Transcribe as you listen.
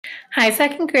Hi,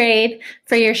 second grade.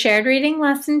 For your shared reading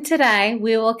lesson today,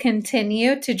 we will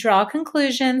continue to draw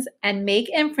conclusions and make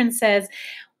inferences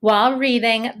while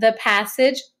reading the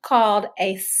passage called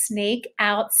A Snake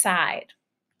Outside.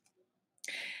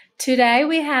 Today,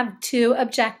 we have two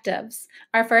objectives.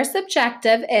 Our first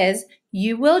objective is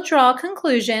you will draw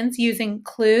conclusions using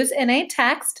clues in a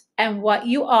text and what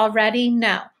you already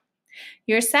know.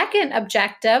 Your second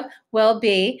objective will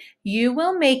be you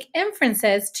will make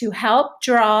inferences to help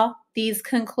draw these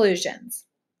conclusions.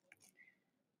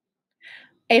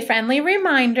 A friendly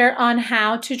reminder on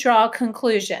how to draw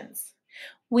conclusions.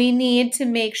 We need to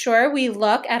make sure we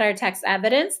look at our text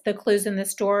evidence, the clues in the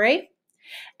story,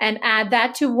 and add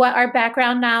that to what our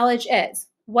background knowledge is.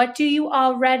 What do you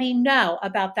already know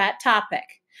about that topic?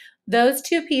 Those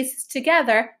two pieces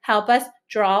together help us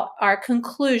draw our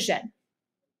conclusion.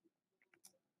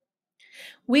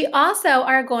 We also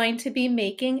are going to be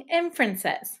making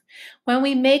inferences. When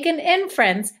we make an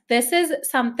inference, this is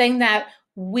something that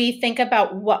we think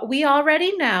about what we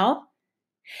already know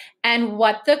and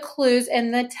what the clues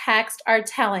in the text are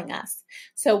telling us.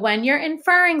 So when you're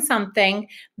inferring something,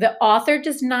 the author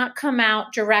does not come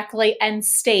out directly and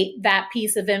state that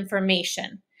piece of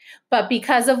information. But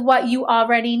because of what you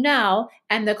already know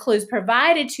and the clues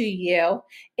provided to you,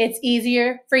 it's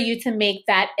easier for you to make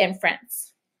that inference.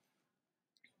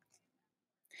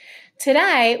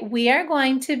 Today, we are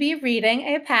going to be reading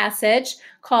a passage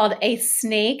called A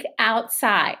Snake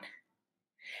Outside.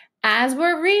 As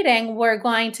we're reading, we're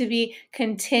going to be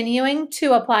continuing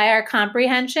to apply our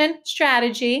comprehension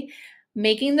strategy,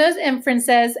 making those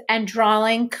inferences, and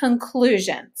drawing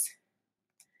conclusions.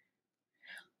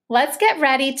 Let's get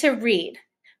ready to read.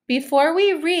 Before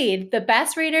we read, the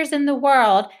best readers in the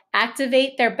world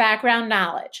activate their background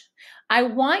knowledge. I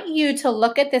want you to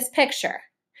look at this picture.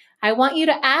 I want you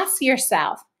to ask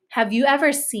yourself, have you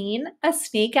ever seen a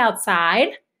snake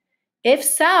outside? If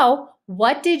so,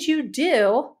 what did you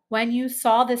do when you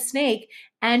saw the snake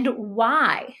and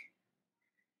why?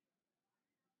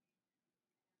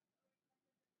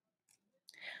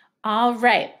 All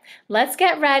right, let's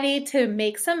get ready to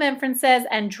make some inferences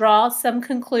and draw some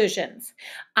conclusions.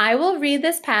 I will read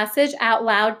this passage out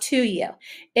loud to you.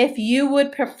 If you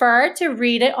would prefer to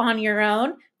read it on your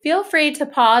own, feel free to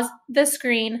pause the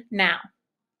screen now.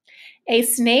 A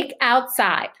snake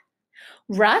outside.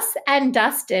 Russ and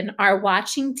Dustin are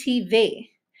watching TV.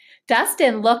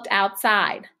 Dustin looked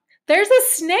outside. There's a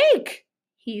snake,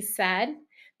 he said.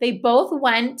 They both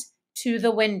went to the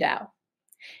window.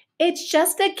 It's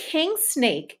just a king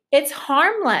snake. It's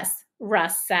harmless,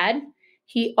 Russ said.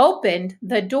 He opened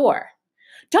the door.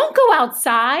 Don't go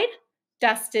outside,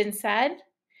 Dustin said.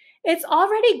 It's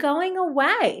already going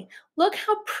away. Look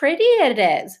how pretty it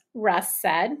is, Russ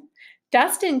said.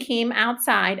 Dustin came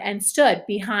outside and stood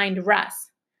behind Russ.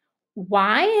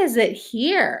 Why is it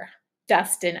here?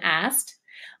 Dustin asked.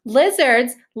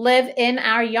 Lizards live in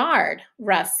our yard,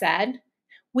 Russ said.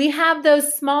 We have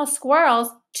those small squirrels,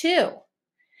 too.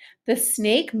 The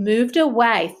snake moved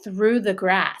away through the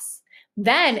grass.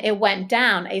 Then it went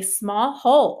down a small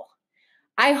hole.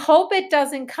 I hope it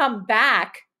doesn't come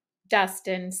back,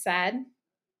 Dustin said.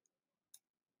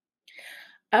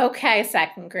 Okay,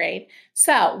 second grade.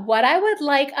 So what I would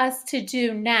like us to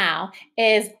do now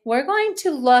is we're going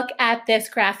to look at this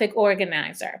graphic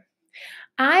organizer.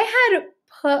 I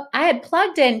had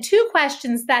plugged in two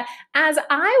questions that as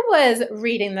I was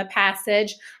reading the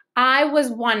passage, I was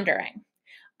wondering.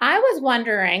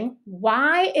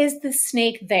 Why is the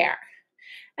snake there?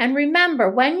 And remember,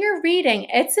 when you're reading,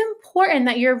 it's important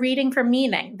that you're reading for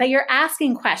meaning, that you're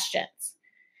asking questions.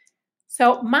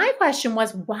 So my question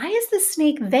was, why is the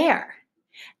snake there?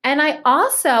 And I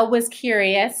also was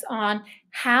curious on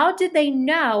how did they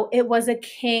know it was a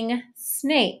king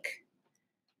snake?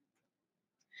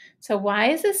 So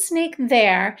why is the snake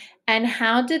there? And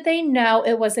how did they know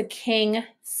it was a king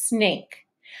snake?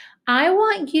 I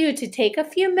want you to take a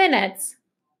few minutes,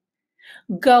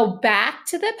 go back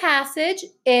to the passage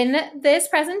in this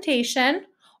presentation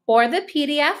or the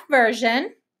PDF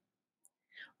version,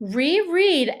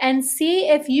 reread and see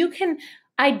if you can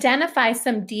identify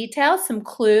some details, some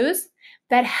clues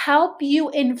that help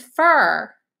you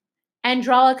infer and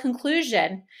draw a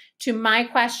conclusion to my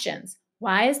questions.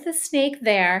 Why is the snake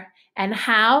there? And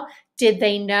how did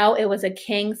they know it was a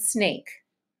king snake?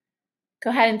 Go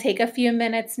ahead and take a few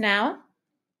minutes now.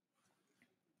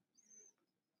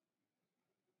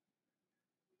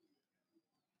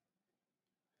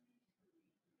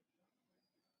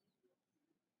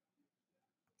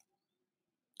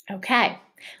 Okay,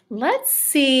 let's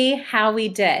see how we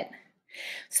did.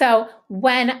 So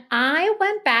when I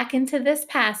went back into this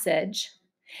passage,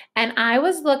 and I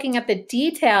was looking at the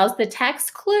details, the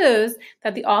text clues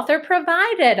that the author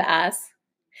provided us,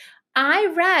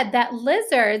 I read that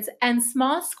lizards and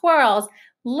small squirrels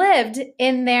lived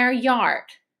in their yard.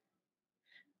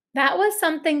 That was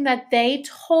something that they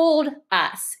told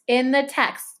us in the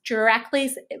text,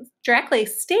 directly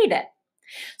stated.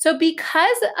 So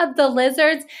because of the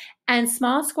lizards and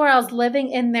small squirrels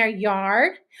living in their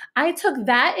yard, I took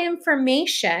that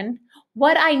information,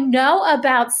 what I know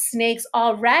about snakes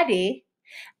already,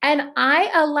 and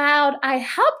I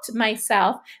helped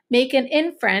myself make an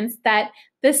inference that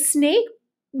the snake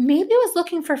maybe was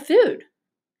looking for food.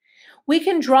 We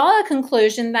can draw a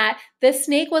conclusion that the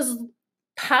snake was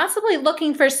possibly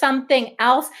looking for something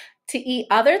else to eat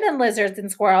other than lizards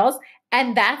and squirrels,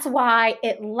 and that's why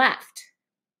it left.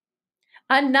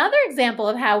 Another example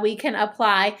of how we can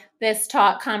apply this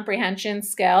taught comprehension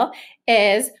skill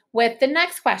is with the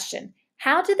next question.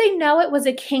 How did they know it was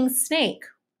a king snake?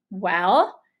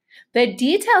 Well, the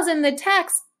details in the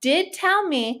text did tell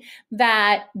me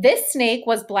that this snake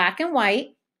was black and white,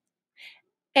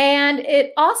 and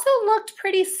it also looked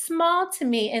pretty small to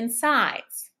me in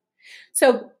size.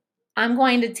 So I'm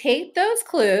going to take those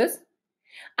clues.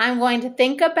 I'm going to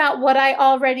think about what I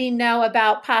already know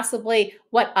about possibly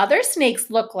what other snakes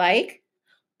look like,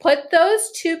 put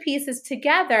those two pieces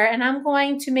together, and I'm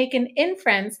going to make an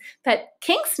inference that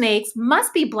king snakes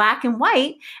must be black and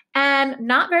white and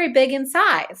not very big in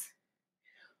size.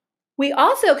 We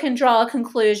also can draw a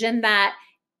conclusion that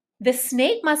the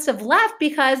snake must have left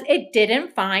because it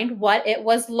didn't find what it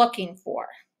was looking for.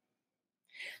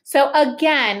 So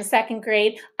again, second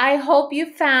grade, I hope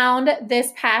you found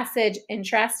this passage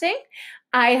interesting.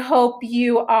 I hope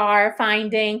you are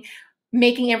finding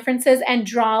making inferences and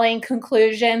drawing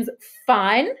conclusions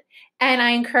fun. And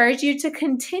I encourage you to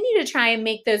continue to try and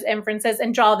make those inferences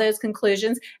and draw those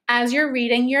conclusions as you're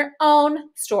reading your own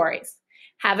stories.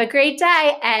 Have a great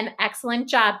day and excellent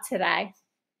job today.